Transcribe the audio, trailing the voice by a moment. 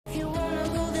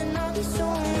so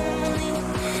lonely.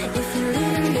 If you're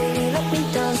leaving, baby, let me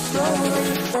down slowly.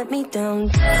 Let me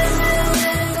down.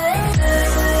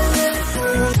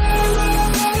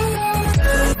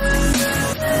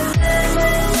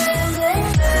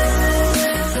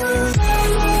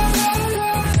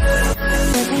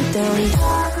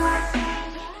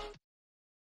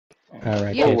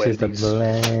 Alright, this is the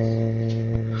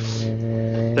blend.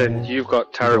 Then you've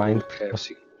got terrible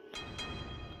KFC.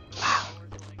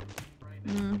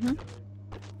 Mm-hmm.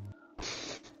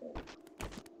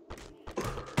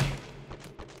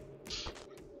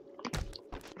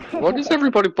 Why does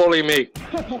everybody bully me?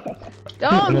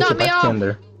 Don't knock me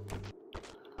off!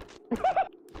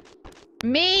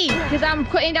 Me! Because I'm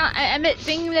putting down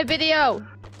thing in the video!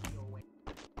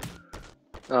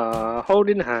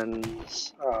 Holding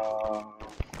hands.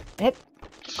 Yep.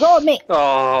 Go with me!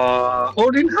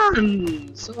 Holding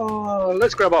hands!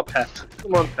 Let's grab our pet.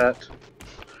 Come on, pet.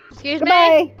 Excuse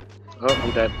Goodbye. me? Oh,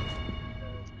 I'm dead.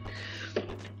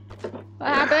 What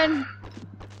happened?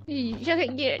 You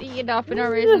just get off for no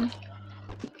reason.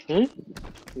 Hmm?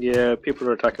 Yeah, people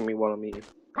are attacking me while I'm eating.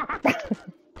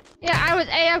 Yeah, I was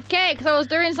AFK because I was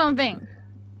doing something.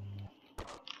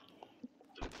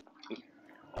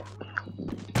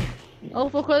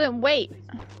 Loathfull couldn't wait.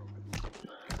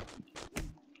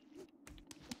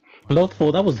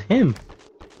 Loathfull, that was him.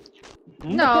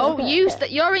 No,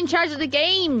 you're in charge of the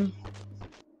game.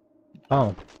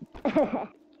 Oh.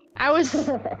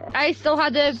 I still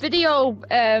had a video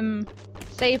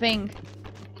saving.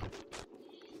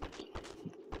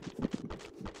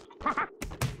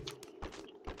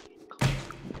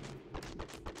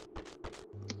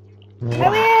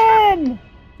 Come in!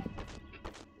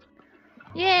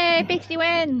 Yay, Pixie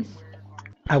wins!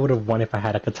 I would have won if I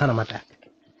had a katana on my back.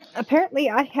 Apparently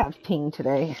I have ping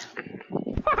today.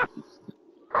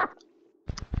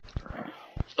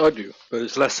 I do, but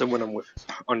it's less than when I'm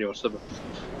on your server.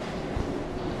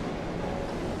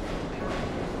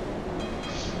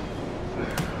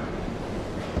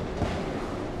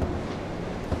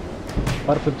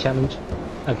 Water flip challenge.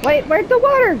 Okay. Wait, where'd the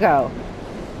water go?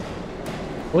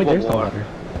 Wait, there's no water.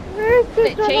 There's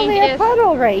just only a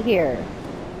puddle right here.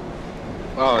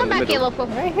 Oh, come back here, Loathfull.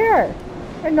 Right here.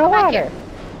 There's no water.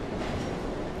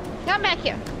 Come back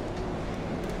here.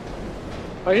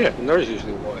 Oh yeah, there's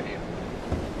usually water here.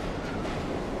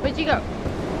 Where'd you go?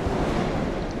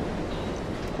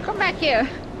 Come back here.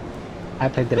 I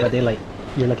played Dead by Daylight.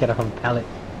 You're looking at it from the pallet.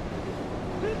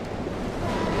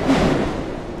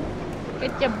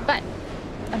 Get your butt.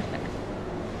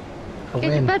 I'll Get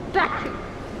your win. butt back.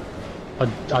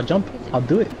 I'll jump. I'll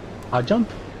do it. I'll jump.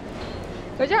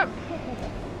 Go jump.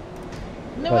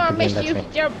 No, Well, I again, missed that's you. me.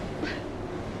 Jump.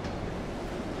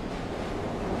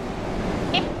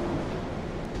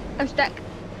 I'm stuck.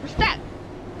 I'm stuck.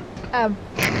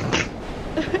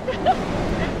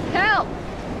 Help!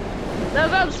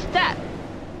 Look, I'm stuck.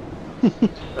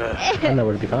 I know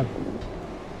where to be found.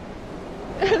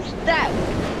 I'm stuck.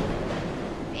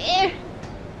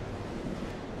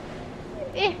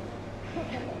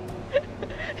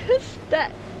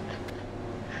 Stuck.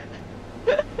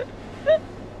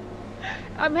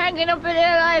 I'm hanging up in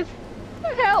their life.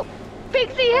 Help!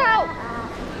 Pixie, help!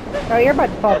 Oh, you're about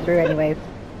to fall through anyways.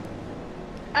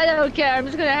 I don't care. I'm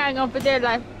just gonna hang on for dear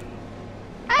life.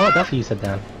 Oh, that's what you sit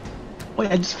down.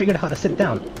 Wait, I just figured out how to sit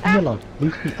down. Leave me alone.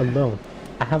 Leave me alone.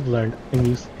 I have learned a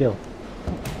new skill.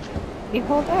 You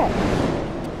hold that.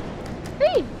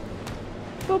 Hey!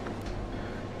 Boop.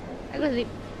 I go sleep.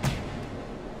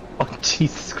 Oh,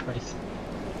 Jesus Christ.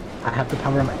 I have the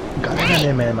power of my God,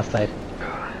 and man on my side.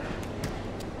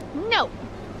 No!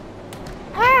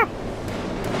 Ah!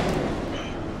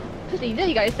 Pussy, there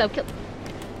you got yourself killed.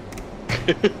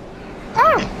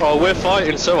 Oh, we're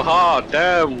fighting so hard,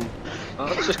 damn!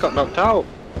 I just got knocked out.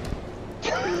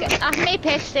 Get off me,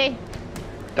 Pixie.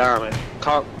 Damn it.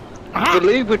 Can't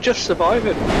believe we're just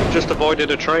surviving. Just avoided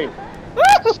a train.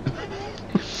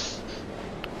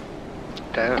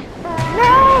 Damn.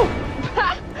 No!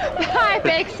 Hi,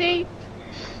 Pixie.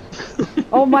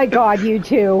 Oh my God, you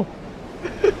two.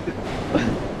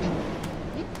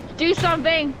 Do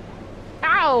something.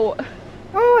 Ow!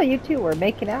 Oh, you two were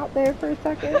making out there for a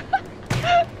second.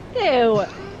 Ew.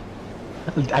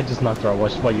 I just knocked her out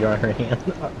while you're on her hand.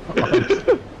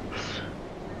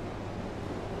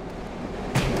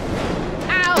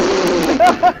 Ow!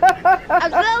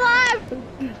 I'm still alive!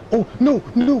 Oh, no,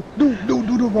 no, no, no,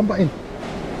 no, no, wrong button.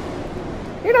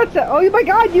 You're not so. Oh my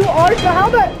God, you are so. How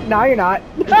the? No, you're not.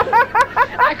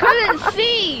 I couldn't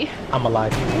see! I'm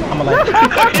alive. I'm alive.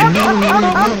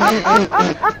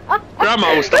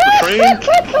 Grandma will stop the train.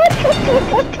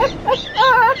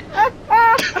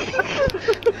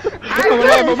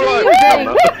 I'm alive!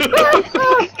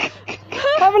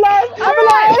 I'm alive! I'm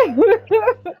alive!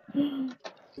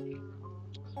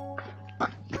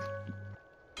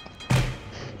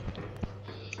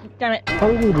 Damn it.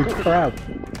 Holy crap.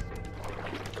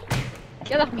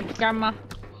 Get off me, grandma.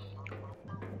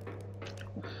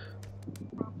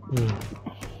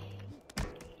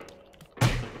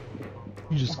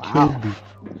 You just killed me.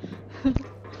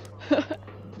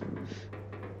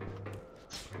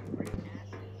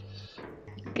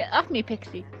 Get off me,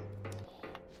 Pixie.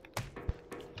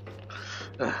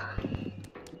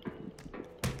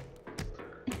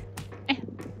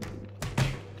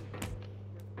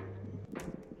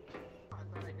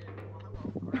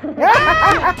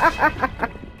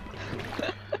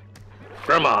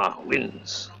 Grandma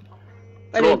wins.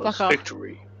 Why do you Flawless fuck off?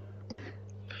 victory.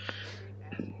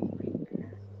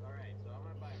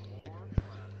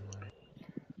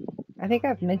 I think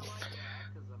I've missed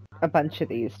a bunch of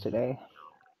these today.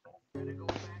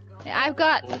 I've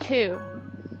got 2.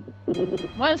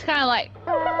 One's kind of like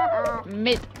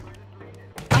mid.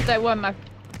 After I won my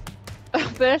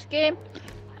first game,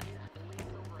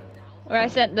 where I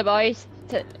sent the boys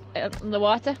to the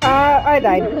water. I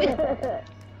died.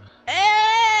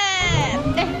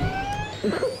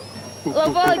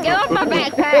 Loathfull, get off my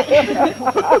backpack!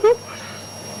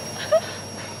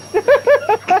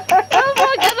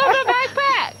 Loathfull, get off my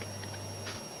backpack!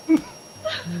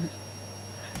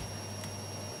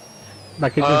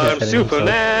 I'm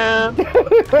Superman!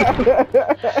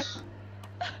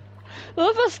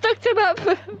 Loathfull stuck to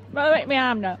my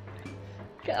arm now.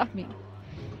 Get off me.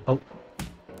 Oh.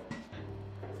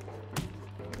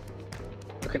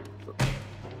 Okay.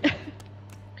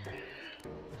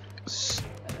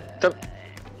 Stop.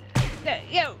 No,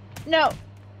 yo, no.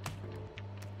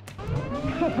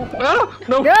 Ah,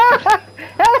 no!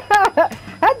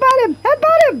 Headbutt him!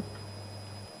 Headbutt him!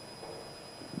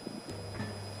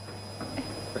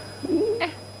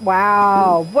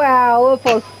 Wow, wow,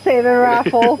 Loathfull saving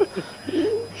Raffle.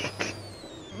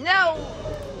 No!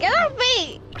 Get off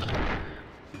me!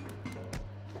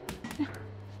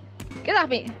 Get off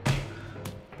me!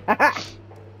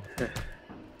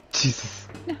 Jesus.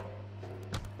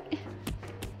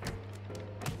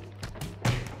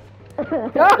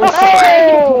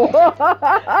 Oh!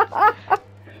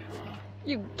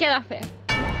 You get off it.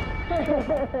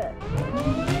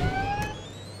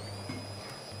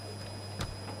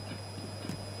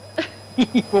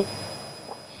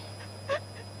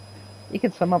 You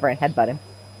can swim over and headbutt him.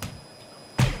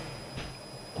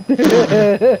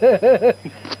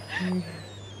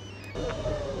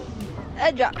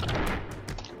 A drop.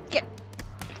 Get.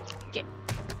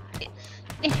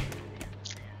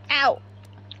 Ow.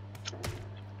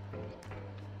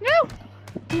 No.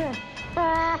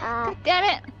 God damn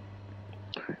it.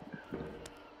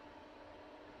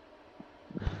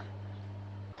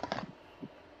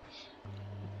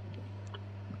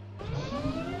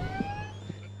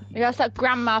 We gotta stop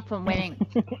grandma from winning.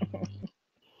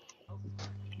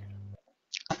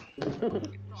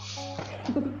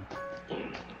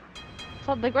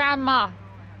 For the grandma.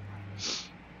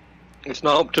 It's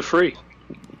not up to 3.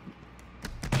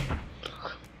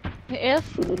 It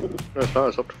is? No, it's not,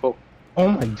 it's up to 4. Oh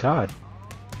my god.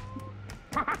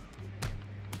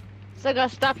 So I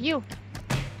gotta stop you.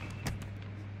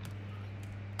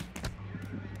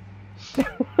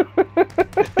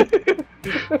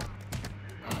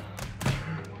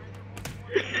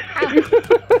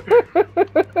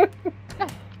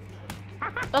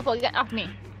 Loathfull, get off me.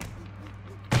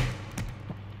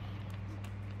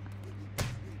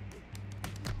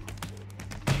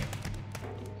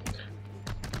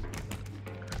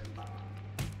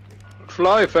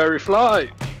 Fly, fairy, fly!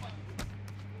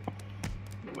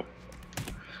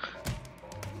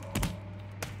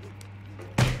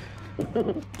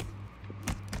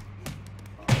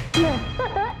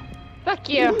 Fuck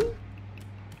you.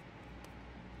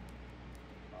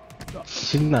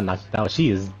 She's not knocked out, she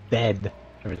is dead.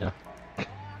 There we go.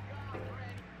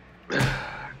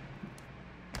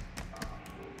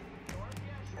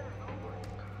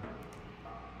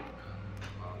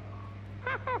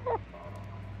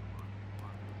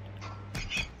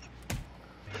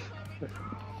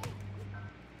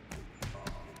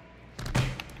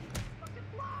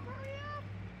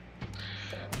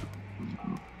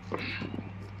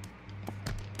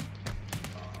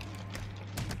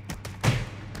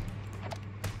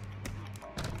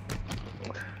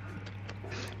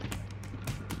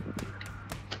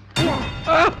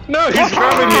 Ah! No, he's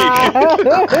grabbing me!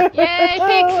 Yay,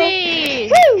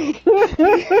 Pixie!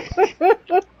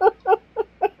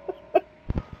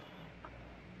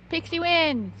 Pixie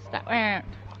wins that round.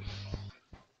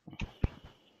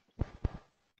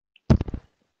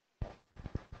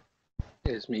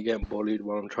 It's me getting bullied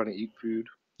while I'm trying to eat food.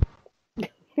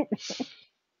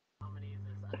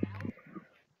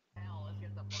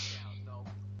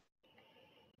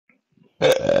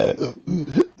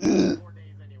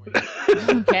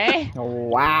 Okay.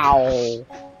 Wow.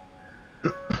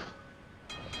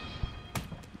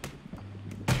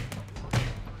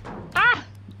 Ah!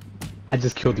 I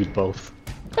just killed you both.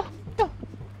 No, no,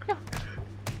 no.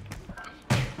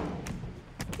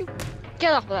 You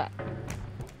get off of that.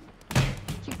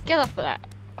 You get off of that.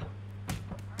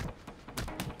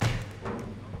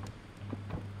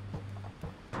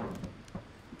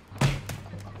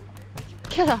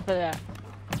 Get off of that.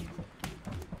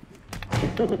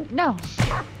 No.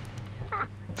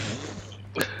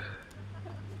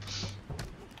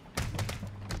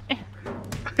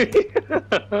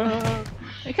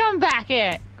 Come back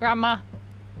here, Grandma.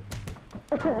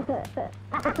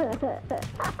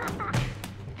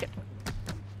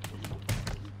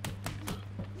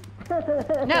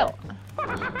 No.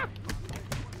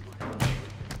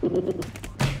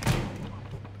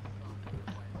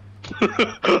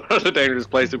 That's a dangerous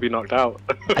place to be knocked out.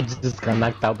 I just got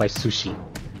knocked out by sushi.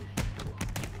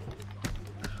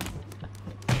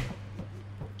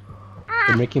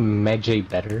 They're making Medjay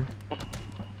better.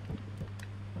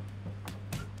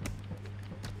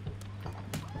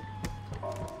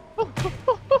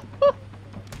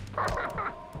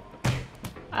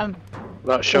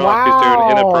 That shark is doing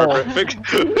inappropriate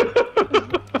fiction.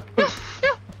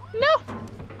 No.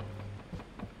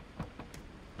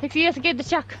 Pixie has to get the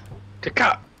shark. The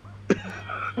cat.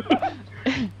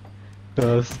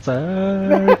 The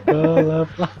circle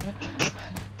of life.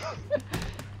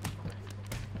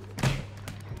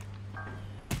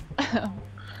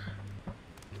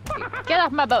 Get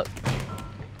off my boat.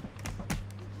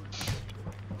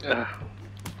 I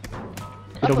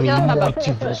don't mean get off my to boat. watch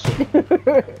you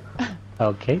bullshit.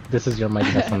 Okay, this is your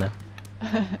mighty vessel now.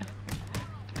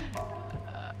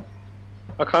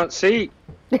 I can't see.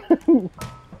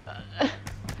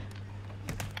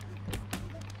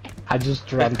 I just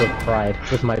dropped the pride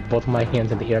with both my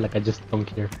hands in the air like I just don't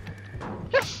care.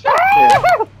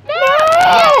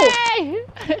 Yay!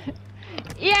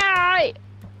 Yay!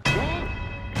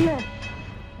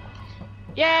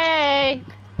 Yay!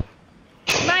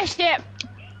 Smashed it!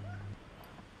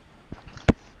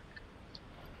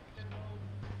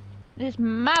 This is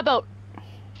my boat.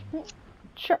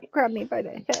 Shark grabbed me by the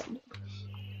head.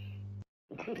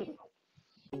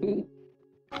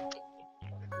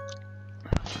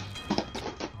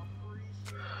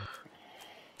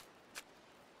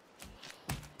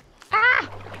 Ah!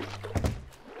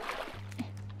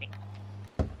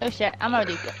 Oh shit, I'm gonna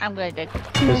dig.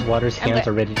 This water's hands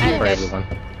are ready for everyone.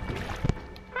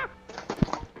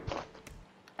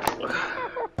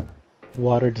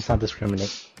 Water does not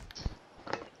discriminate.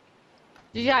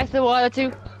 Did you ice the water too?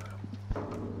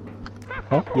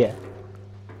 Huh? Yeah.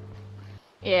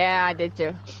 Yeah, I did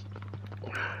too.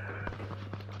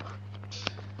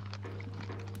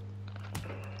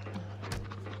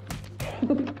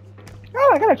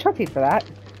 Oh, I got a trophy for that.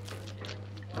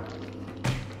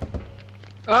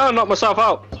 Ah, knocked myself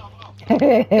out.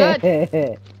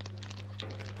 Good.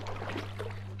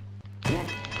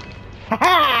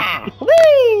 Ha-ha!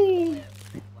 Whee!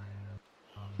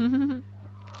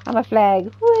 I'm a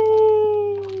flag. Whee!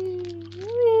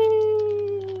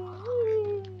 Whee!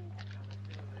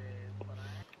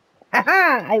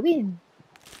 Ha-ha! I win.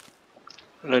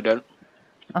 No, don't.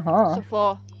 Uh-huh. It's a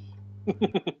 4.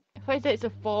 If I say it's a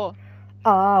 4.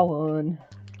 I won.